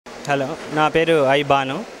Hello, నా పేరు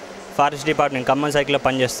Bhanu. Forest department Khammam సైకిల్లో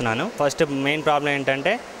పనిచేస్తున్నాను. ఫస్ట్ మెయిన్ ప్రాబ్లం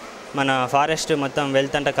ఏంటంటే మన ఫారెస్ట్ మొత్తం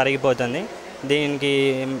వెల్త్ అంతా కరిగిపోతుంది. దీనికి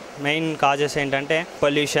మెయిన్ కాజెస్ ఏంటంటే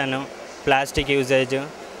పొల్యూషన్, ప్లాస్టిక్ యూజేజ్,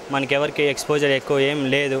 మనకెవరికి ఎక్స్పోజర్ ఎక్కువ ఏం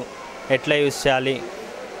లేదు, ఎట్లా యూజ్ చేయాలి,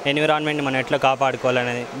 ఎన్విరాన్మెంట్ మనం ఎట్లా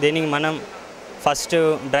కాపాడుకోవాలనేది. దీనికి మనం ఫస్ట్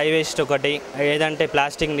డ్రై వేస్ట్ ఒకటి, ఏదంటే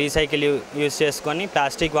ప్లాస్టిక్ రీసైకిల్ యూజ్ చేసుకొని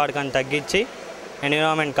ప్లాస్టిక్ వాడకాన్ని తగ్గించి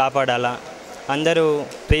ఎన్విరాన్మెంట్ కాపాడాలా. అందరూ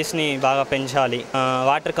ట్రీస్ని బాగా పెంచాలి.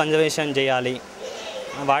 వాటర్ కన్జర్వేషన్ చేయాలి.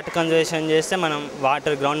 వాటర్ కన్జర్వేషన్ చేస్తే మనం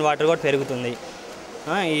గ్రౌండ్ వాటర్ కూడా పెరుగుతుంది.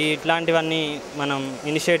 ఇట్లాంటివన్నీ మనం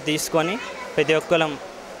ఇనిషియేట్ తీసుకొని ప్రతి ఒక్కరం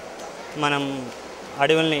మనం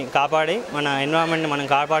అడవుల్ని కాపాడి మన ఎన్విరాన్మెంట్ని మనం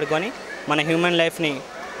కాపాడుకొని మన హ్యూమన్ లైఫ్ని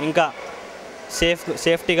ఇంకా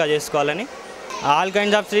సేఫ్టీగా చేసుకోవాలని. All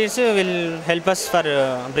kinds of trees will help us for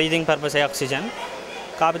breathing purpose oxygen.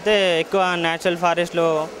 కాకపోతే ఎక్కువ న్యాచురల్ ఫారెస్ట్లో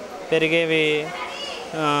పెరిగేవి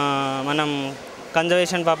మనం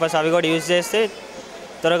కన్జర్వేషన్ పర్పస్ అవి కూడా యూజ్ చేస్తే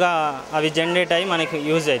త్వరగా అవి జనరేట్ అయ్యి మనకి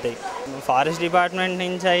యూజ్ అవుతాయి. ఫారెస్ట్ డిపార్ట్మెంట్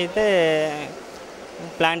నుంచి అయితే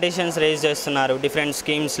ప్లాంటేషన్స్ రేజ్ చేస్తున్నారు different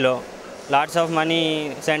స్కీమ్స్లో. Lots of money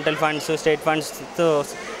central funds, state ఫండ్స్తో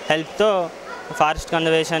హెల్ప్తో forest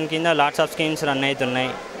conservation కింద లాట్స్ ఆఫ్ స్కీమ్స్ రన్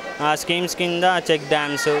అవుతున్నాయి. ఆ స్కీమ్స్ కింద చెక్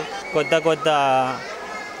డ్యామ్స్, కొత్త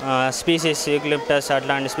స్పీసీస్, యూక్లిప్టస్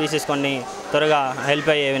అట్లాంటి స్పీసీస్ కొన్ని త్వరగా హెల్ప్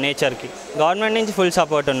అయ్యేవి నేచర్కి. గవర్నమెంట్ నుంచి ఫుల్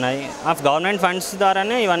సపోర్ట్ ఉన్నాయి. గవర్నమెంట్ ఫండ్స్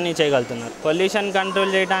ద్వారానే ఇవన్నీ చేయగలుగుతున్నారు. పొల్యూషన్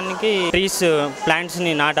కంట్రోల్ చేయడానికి ట్రీస్,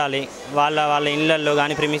 ప్లాంట్స్ని నాటాలి. వాళ్ళ ఇళ్ళల్లో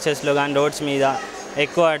కానీ, ప్రిమిసెస్లో కానీ, రోడ్స్ మీద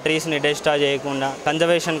ఎక్కువ ట్రీస్ని డిస్ట్రాయ్ చేయకుండా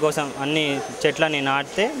కన్జర్వేషన్ కోసం అన్ని చెట్లని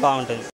నాటితే బాగుంటుంది.